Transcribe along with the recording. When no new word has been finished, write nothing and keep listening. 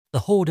The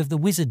Horde of the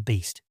Wizard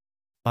Beast,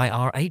 by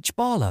R.H.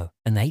 Barlow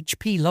and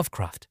H.P.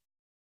 Lovecraft.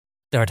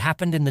 There had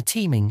happened in the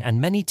teeming and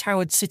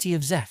many-towered city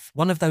of Zeph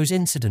one of those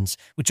incidents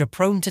which are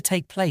prone to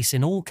take place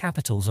in all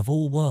capitals of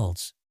all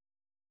worlds.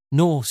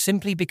 Nor,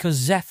 simply because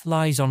Zeph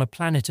lies on a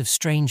planet of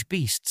strange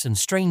beasts and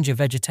stranger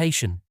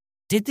vegetation,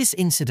 did this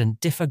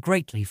incident differ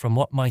greatly from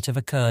what might have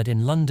occurred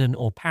in London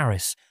or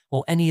Paris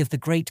or any of the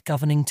great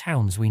governing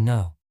towns we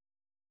know.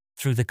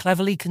 Through the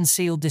cleverly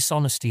concealed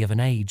dishonesty of an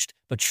aged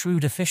but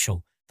shrewd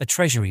official, the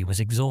treasury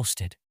was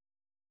exhausted.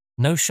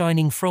 No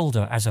shining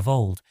frolder as of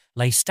old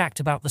lay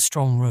stacked about the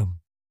strong room,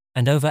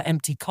 and over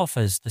empty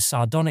coffers the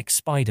sardonic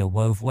spider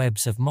wove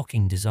webs of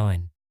mocking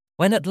design.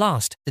 When at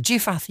last the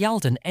Jifath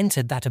Yaldan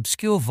entered that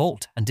obscure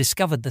vault and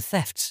discovered the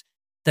thefts,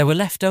 there were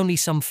left only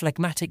some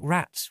phlegmatic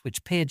rats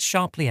which peered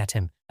sharply at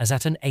him as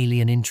at an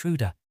alien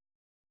intruder.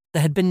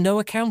 There had been no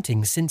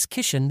accounting since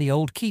Kishan the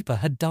old keeper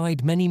had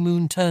died many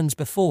moon turns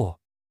before,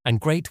 and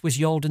great was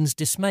Yaldan's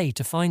dismay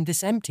to find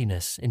this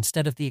emptiness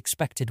instead of the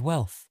expected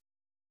wealth.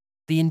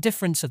 The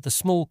indifference of the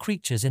small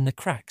creatures in the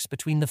cracks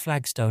between the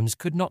flagstones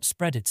could not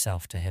spread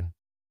itself to him.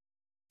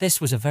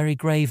 This was a very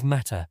grave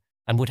matter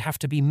and would have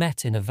to be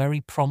met in a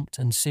very prompt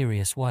and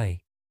serious way.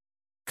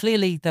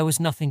 Clearly there was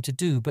nothing to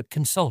do but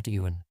consult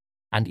Oorn,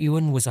 and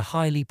Oorn was a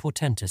highly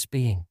portentous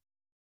being.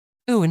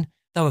 Oorn,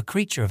 though a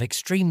creature of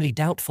extremely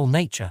doubtful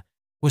nature,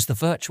 was the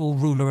virtual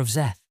ruler of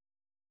Zeth.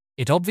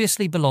 It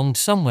obviously belonged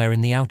somewhere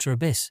in the outer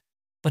abyss,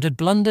 but had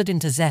blundered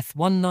into Zeth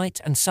one night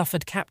and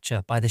suffered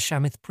capture by the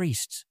Shamith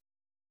priests.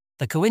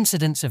 The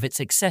coincidence of its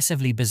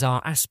excessively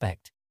bizarre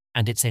aspect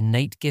and its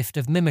innate gift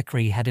of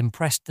mimicry had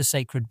impressed the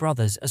Sacred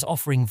Brothers as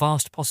offering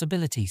vast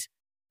possibilities.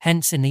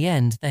 Hence, in the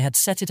end, they had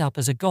set it up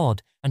as a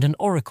god and an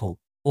oracle,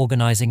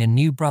 organizing a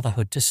new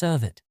brotherhood to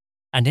serve it,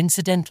 and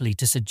incidentally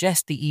to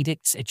suggest the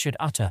edicts it should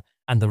utter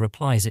and the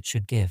replies it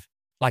should give.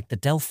 Like the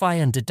Delphi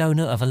and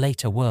Dodona of a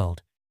later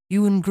world,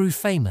 Oorn grew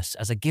famous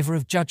as a giver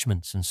of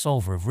judgments and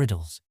solver of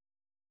riddles.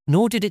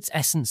 Nor did its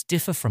essence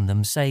differ from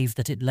them save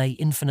that it lay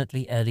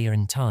infinitely earlier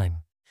in time,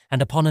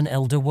 and upon an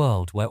elder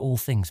world where all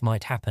things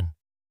might happen.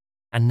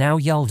 And now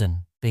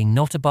Yaldan, being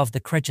not above the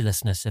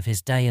credulousness of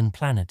his day and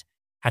planet,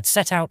 had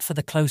set out for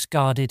the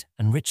close-guarded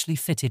and richly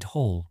fitted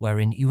hall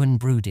wherein Oorn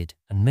brooded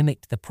and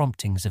mimicked the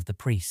promptings of the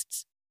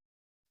priests.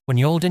 When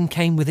Yaldan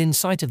came within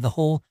sight of the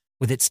hall,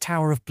 with its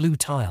tower of blue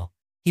tile,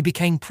 he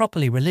became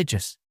properly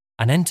religious,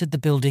 and entered the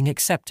building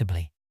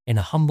acceptably, in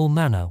a humble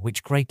manner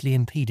which greatly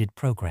impeded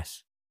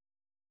progress.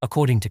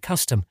 According to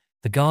custom,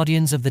 the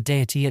guardians of the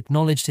deity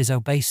acknowledged his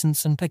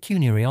obeisance and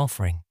pecuniary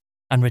offering,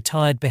 and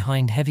retired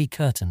behind heavy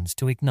curtains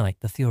to ignite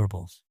the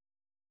thuribles.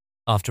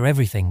 After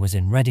everything was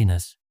in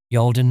readiness,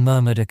 Yaldan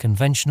murmured a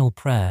conventional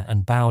prayer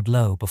and bowed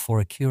low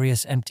before a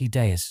curious empty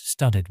dais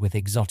studded with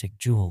exotic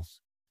jewels.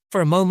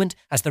 For a moment,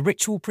 as the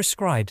ritual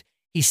prescribed,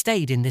 he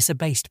stayed in this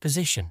abased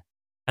position,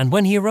 and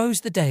when he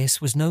arose the dais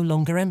was no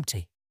longer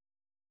empty.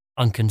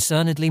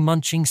 Unconcernedly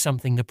munching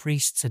something the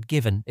priests had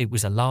given, it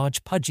was a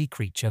large pudgy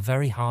creature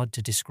very hard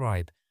to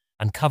describe,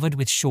 and covered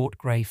with short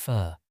grey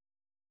fur.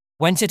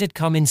 Whence it had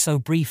come in so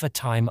brief a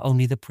time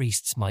only the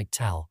priests might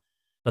tell,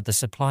 but the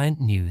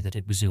suppliant knew that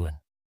it was Oorn.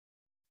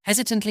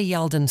 Hesitantly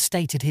Yaldan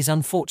stated his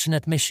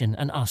unfortunate mission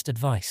and asked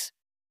advice,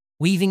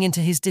 weaving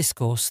into his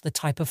discourse the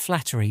type of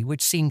flattery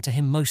which seemed to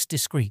him most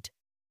discreet.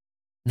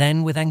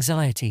 Then, with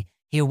anxiety,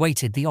 he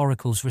awaited the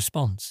oracle's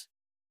response.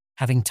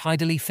 Having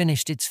tidily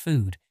finished its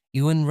food,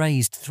 Oorn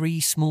raised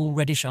 3 small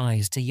reddish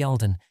eyes to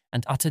Yaldan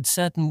and uttered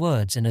certain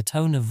words in a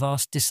tone of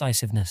vast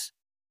decisiveness.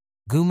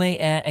 Gume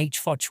er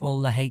h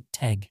fochwal lahate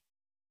teg.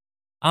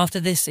 After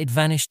this it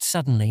vanished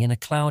suddenly in a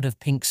cloud of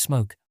pink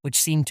smoke which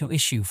seemed to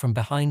issue from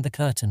behind the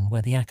curtain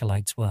where the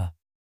acolytes were.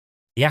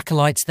 The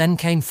acolytes then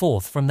came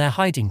forth from their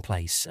hiding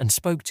place and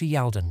spoke to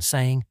Yaldan,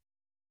 saying,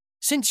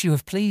 "Since you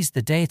have pleased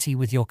the deity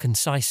with your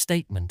concise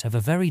statement of a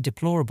very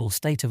deplorable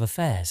state of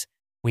affairs,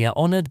 we are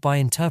honoured by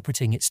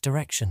interpreting its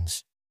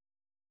directions.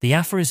 The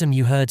aphorism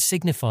you heard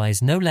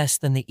signifies no less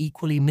than the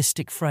equally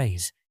mystic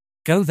phrase,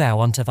 'Go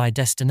thou unto thy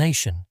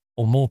destination,'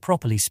 or more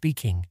properly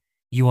speaking,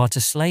 you are to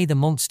slay the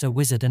monster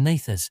wizard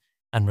Anathas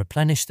and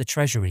replenish the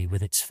treasury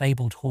with its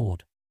fabled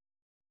hoard."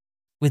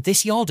 With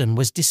this Yaldan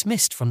was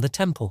dismissed from the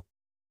temple.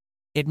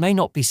 It may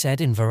not be said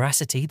in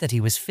veracity that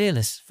he was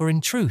fearless, for in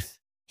truth,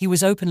 he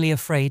was openly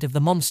afraid of the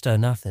monster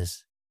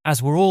Anathas,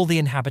 as were all the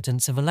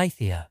inhabitants of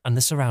Aletheia and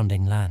the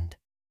surrounding land.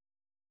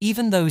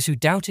 Even those who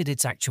doubted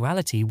its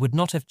actuality would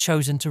not have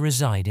chosen to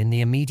reside in the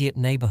immediate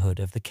neighbourhood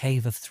of the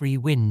Cave of 3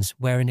 Winds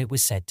wherein it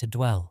was said to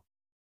dwell.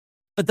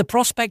 But the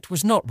prospect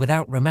was not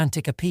without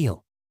romantic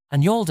appeal,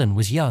 and Yaldan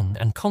was young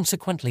and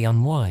consequently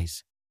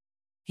unwise.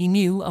 He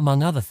knew,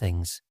 among other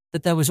things,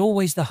 that there was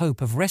always the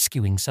hope of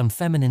rescuing some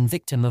feminine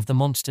victim of the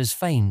monster's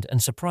famed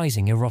and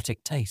surprising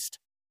erotic taste.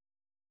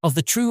 Of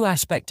the true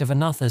aspect of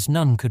Anathas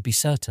none could be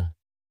certain,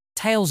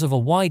 tales of a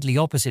widely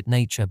opposite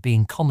nature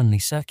being commonly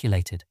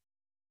circulated.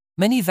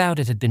 Many vowed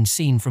it had been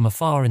seen from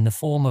afar in the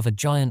form of a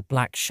giant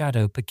black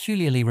shadow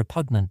peculiarly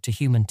repugnant to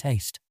human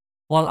taste,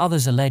 while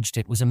others alleged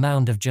it was a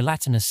mound of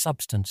gelatinous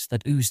substance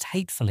that oozed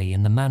hatefully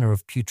in the manner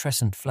of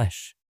putrescent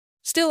flesh.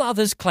 Still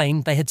others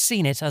claimed they had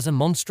seen it as a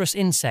monstrous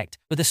insect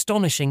with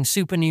astonishing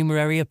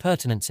supernumerary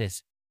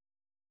appurtenances.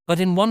 But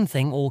in one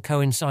thing all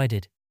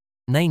coincided,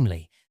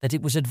 namely, that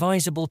it was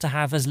advisable to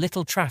have as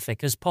little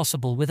traffic as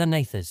possible with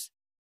Anathas.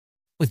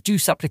 With due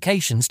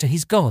supplications to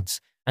his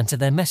gods and to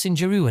their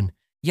messenger Oorn,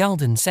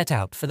 Yaldan set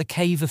out for the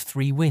Cave of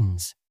Three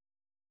Winds.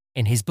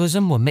 In his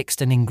bosom were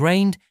mixed an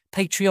ingrained,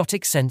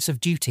 patriotic sense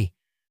of duty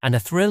and a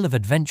thrill of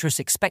adventurous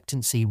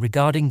expectancy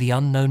regarding the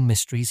unknown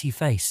mysteries he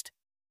faced.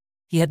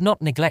 He had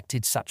not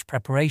neglected such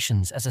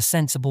preparations as a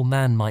sensible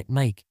man might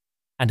make,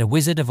 and a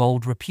wizard of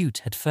old repute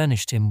had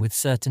furnished him with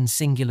certain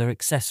singular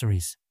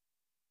accessories.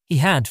 He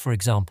had, for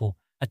example,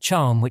 a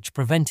charm which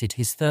prevented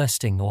his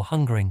thirsting or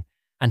hungering,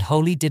 and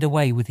wholly did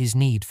away with his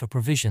need for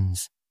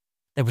provisions.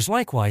 There was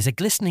likewise a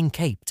glistening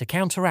cape to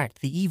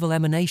counteract the evil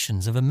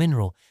emanations of a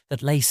mineral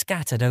that lay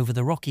scattered over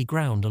the rocky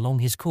ground along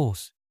his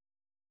course.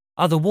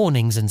 Other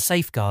warnings and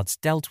safeguards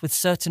dealt with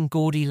certain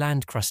gaudy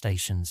land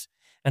crustaceans,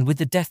 and with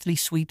the deathly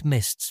sweet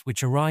mists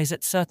which arise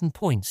at certain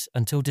points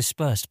until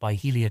dispersed by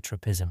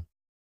heliotropism.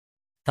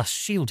 Thus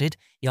shielded,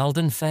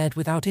 Yaldan fared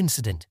without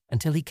incident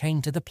until he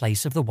came to the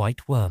place of the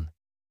white worm.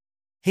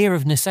 Here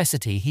of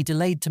necessity he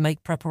delayed to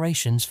make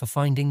preparations for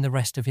finding the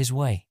rest of his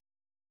way.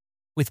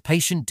 With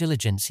patient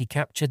diligence he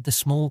captured the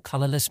small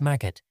colourless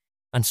maggot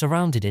and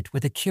surrounded it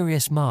with a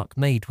curious mark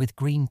made with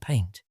green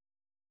paint.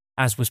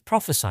 As was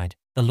prophesied,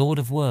 the Lord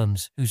of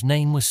Worms, whose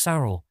name was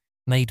Sarul,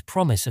 made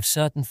promise of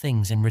certain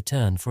things in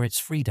return for its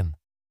freedom.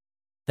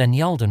 Then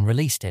Yaldan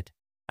released it,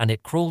 and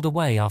it crawled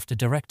away after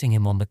directing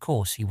him on the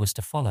course he was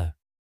to follow.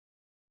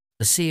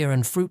 The sere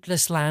and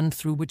fruitless land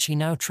through which he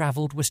now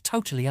travelled was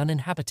totally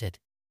uninhabited.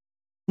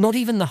 Not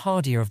even the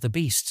hardier of the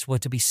beasts were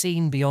to be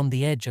seen beyond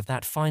the edge of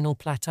that final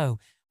plateau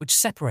which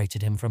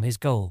separated him from his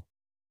goal.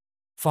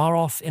 Far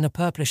off in a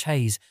purplish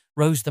haze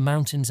rose the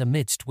mountains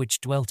amidst which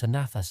dwelt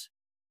Anathas.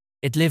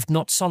 It lived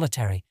not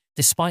solitary,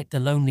 despite the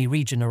lonely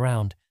region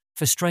around,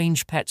 for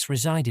strange pets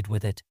resided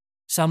with it,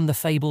 some the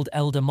fabled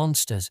elder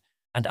monsters,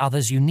 and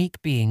others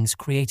unique beings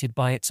created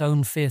by its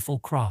own fearful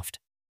craft.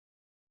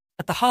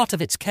 At the heart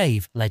of its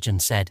cave,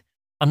 legend said,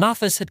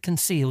 Anathas had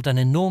concealed an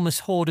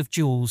enormous hoard of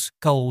jewels,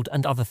 gold,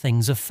 and other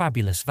things of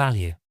fabulous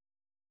value.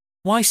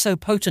 Why so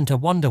potent a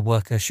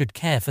wonder-worker should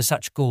care for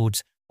such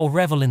gauds or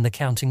revel in the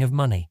counting of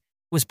money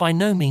was by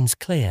no means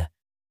clear,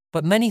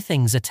 but many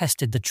things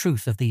attested the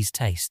truth of these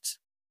tastes.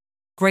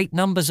 Great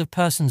numbers of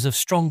persons of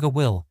stronger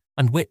will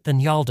and wit than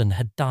Yaldan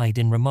had died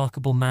in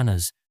remarkable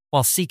manners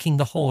while seeking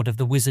the hoard of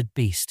the wizard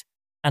beast,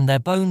 and their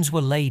bones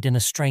were laid in a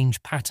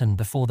strange pattern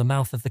before the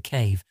mouth of the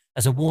cave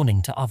as a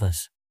warning to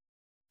others.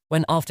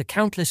 When after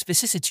countless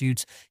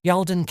vicissitudes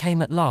Yaldan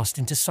came at last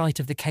into sight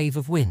of the Cave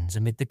of Winds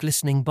amid the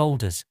glistening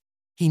boulders,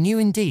 he knew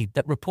indeed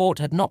that report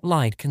had not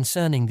lied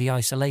concerning the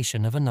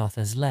isolation of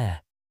Anathas'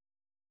 lair.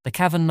 The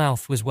cavern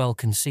mouth was well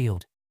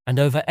concealed, and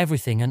over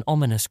everything an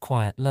ominous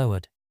quiet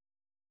lowered.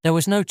 There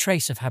was no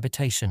trace of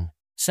habitation,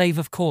 save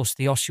of course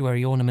the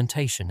ossuary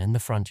ornamentation in the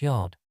front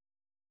yard.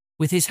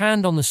 With his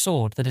hand on the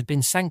sword that had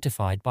been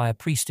sanctified by a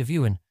priest of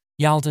Oorn,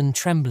 Yaldan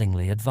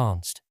tremblingly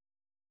advanced.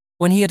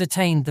 When he had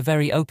attained the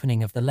very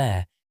opening of the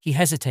lair, he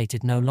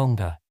hesitated no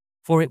longer,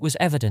 for it was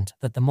evident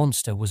that the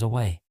monster was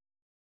away.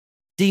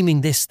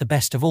 Deeming this the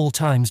best of all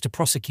times to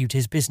prosecute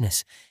his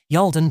business,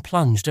 Yaldan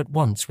plunged at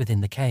once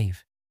within the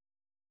cave.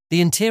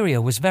 The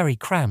interior was very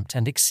cramped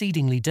and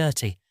exceedingly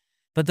dirty,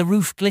 but the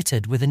roof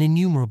glittered with an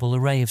innumerable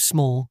array of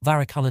small,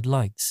 varicolored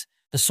lights,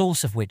 the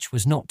source of which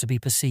was not to be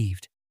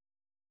perceived.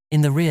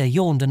 In the rear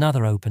yawned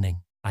another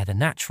opening, either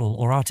natural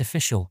or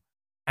artificial,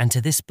 and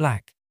to this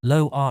black,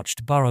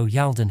 low-arched burrow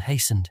Yaldan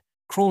hastened,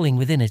 crawling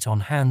within it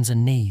on hands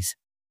and knees.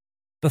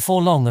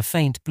 Before long a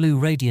faint blue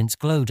radiance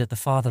glowed at the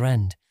farther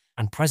end,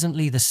 and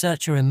presently the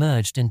searcher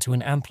emerged into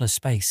an ampler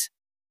space.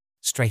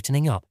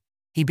 Straightening up,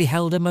 he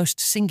beheld a most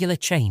singular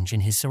change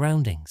in his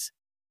surroundings.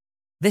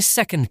 This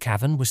second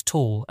cavern was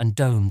tall and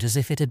domed as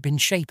if it had been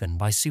shapen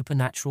by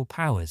supernatural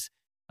powers,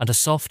 and a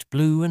soft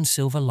blue and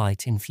silver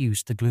light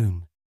infused the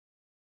gloom.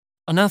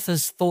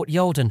 Anathas, thought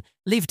Yaldan,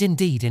 lived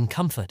indeed in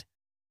comfort,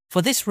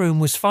 for this room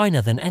was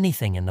finer than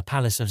anything in the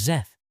palace of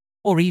Zeth,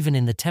 or even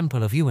in the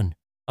temple of Oorn,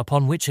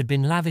 upon which had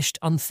been lavished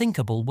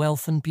unthinkable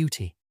wealth and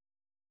beauty.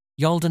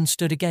 Yaldan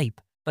stood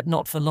agape, but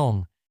not for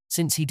long,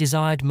 since he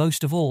desired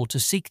most of all to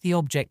seek the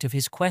object of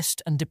his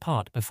quest and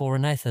depart before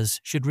Anathas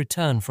should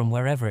return from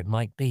wherever it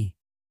might be.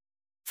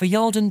 For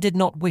Yaldan did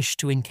not wish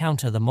to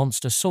encounter the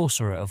monster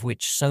sorcerer of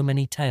which so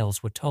many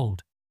tales were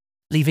told.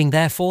 Leaving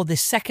therefore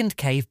this second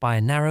cave by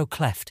a narrow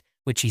cleft,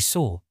 which he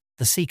saw,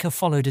 the seeker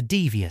followed a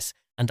devious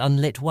and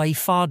unlit way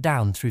far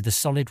down through the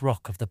solid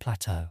rock of the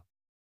plateau.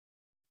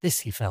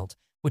 This, he felt,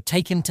 would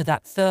take him to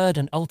that third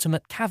and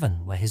ultimate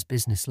cavern where his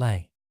business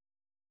lay.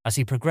 As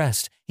he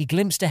progressed, he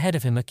glimpsed ahead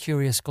of him a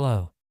curious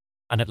glow,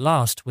 and at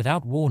last,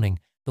 without warning,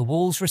 the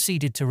walls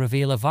receded to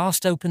reveal a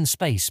vast open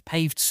space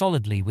paved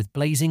solidly with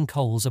blazing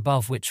coals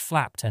above which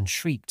flapped and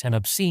shrieked an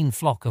obscene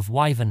flock of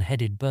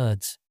wyvern-headed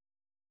birds.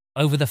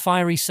 Over the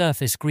fiery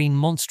surface green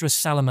monstrous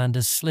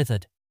salamanders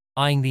slithered,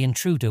 eyeing the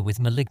intruder with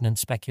malignant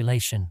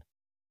speculation.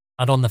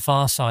 and on the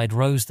far side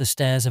rose the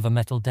stairs of a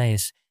metal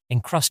dais,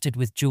 encrusted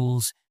with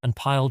jewels and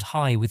piled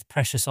high with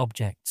precious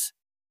objects,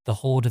 the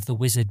hoard of the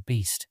wizard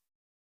beast.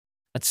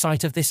 At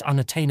sight of this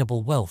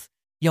unattainable wealth,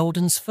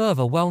 Yolden's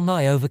fervour well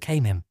nigh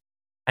overcame him,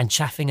 and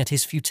chaffing at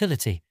his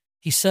futility,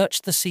 he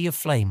searched the sea of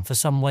flame for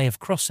some way of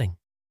crossing.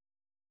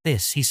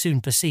 This, he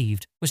soon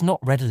perceived, was not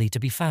readily to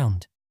be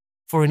found,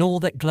 for in all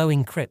that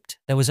glowing crypt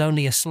there was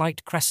only a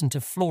slight crescent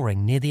of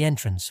flooring near the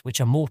entrance which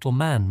a mortal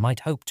man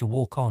might hope to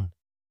walk on.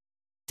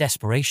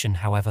 Desperation,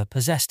 however,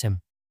 possessed him,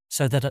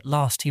 so that at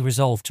last he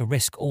resolved to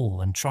risk all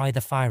and try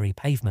the fiery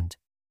pavement.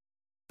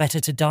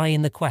 Better to die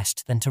in the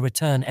quest than to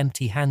return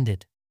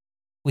empty-handed.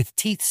 With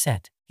teeth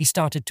set, he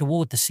started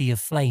toward the sea of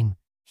flame,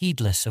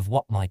 heedless of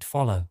what might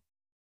follow.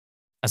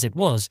 As it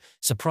was,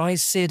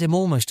 surprise seared him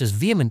almost as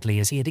vehemently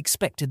as he had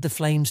expected the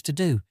flames to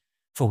do,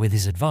 for with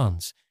his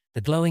advance, the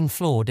glowing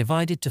floor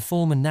divided to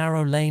form a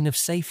narrow lane of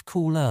safe,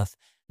 cool earth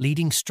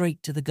leading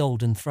straight to the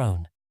golden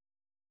throne.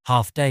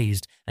 Half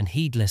dazed and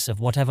heedless of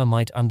whatever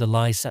might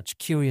underlie such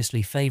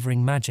curiously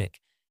favouring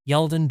magic,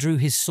 Yalden drew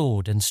his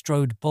sword and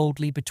strode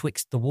boldly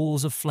betwixt the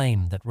walls of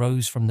flame that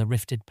rose from the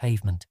rifted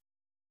pavement.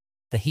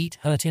 The heat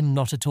hurt him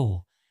not at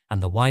all,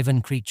 and the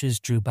wyvern creatures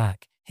drew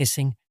back,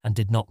 hissing, and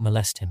did not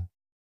molest him.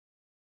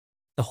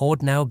 The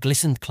hoard now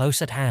glistened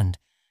close at hand,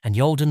 and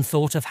Yalden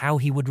thought of how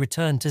he would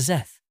return to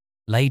Szeth,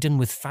 laden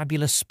with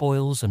fabulous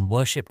spoils and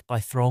worshipped by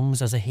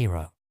throngs as a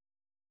hero.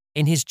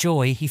 In his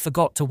joy he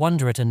forgot to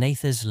wonder at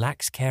Anatha's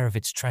lax care of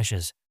its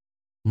treasures,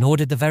 nor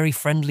did the very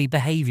friendly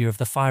behaviour of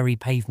the fiery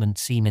pavement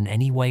seem in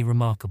any way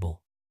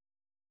remarkable.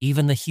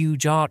 Even the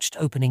huge arched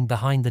opening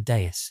behind the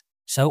dais,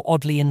 so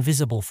oddly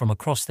invisible from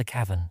across the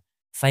cavern,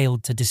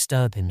 failed to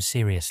disturb him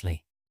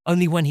seriously.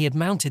 Only when he had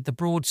mounted the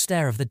broad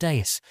stair of the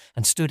dais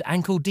and stood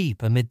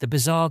ankle-deep amid the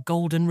bizarre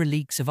golden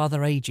reliques of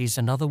other ages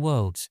and other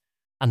worlds,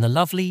 and the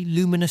lovely,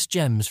 luminous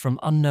gems from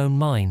unknown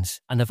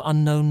mines and of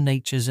unknown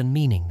natures and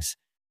meanings,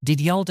 did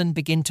Yalden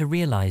begin to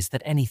realize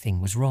that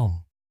anything was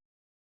wrong.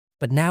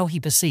 But now he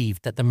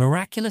perceived that the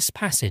miraculous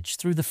passage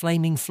through the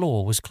flaming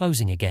floor was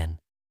closing again,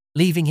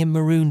 leaving him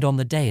marooned on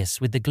the dais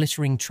with the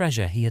glittering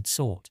treasure he had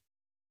sought.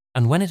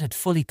 And when it had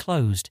fully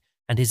closed,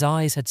 and his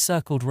eyes had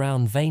circled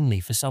round vainly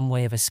for some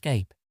way of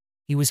escape,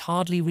 he was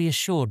hardly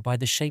reassured by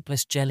the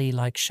shapeless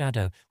jelly-like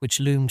shadow which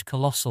loomed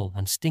colossal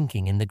and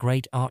stinking in the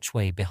great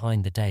archway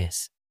behind the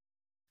dais.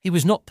 He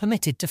was not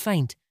permitted to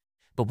faint,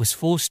 but was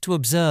forced to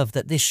observe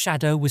that this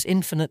shadow was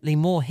infinitely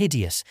more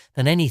hideous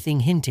than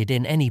anything hinted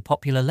in any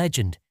popular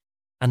legend,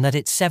 and that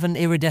its 7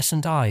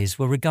 iridescent eyes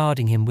were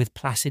regarding him with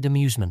placid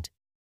amusement.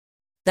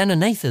 Then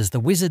Anatha's the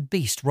wizard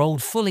beast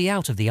rolled fully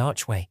out of the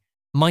archway,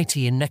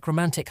 mighty in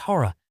necromantic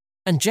horror,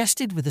 and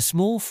jested with the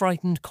small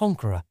frightened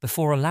conqueror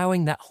before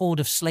allowing that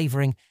horde of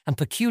slavering and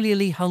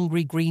peculiarly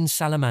hungry green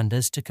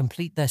salamanders to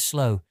complete their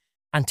slow,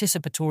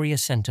 anticipatory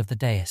ascent of the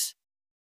dais.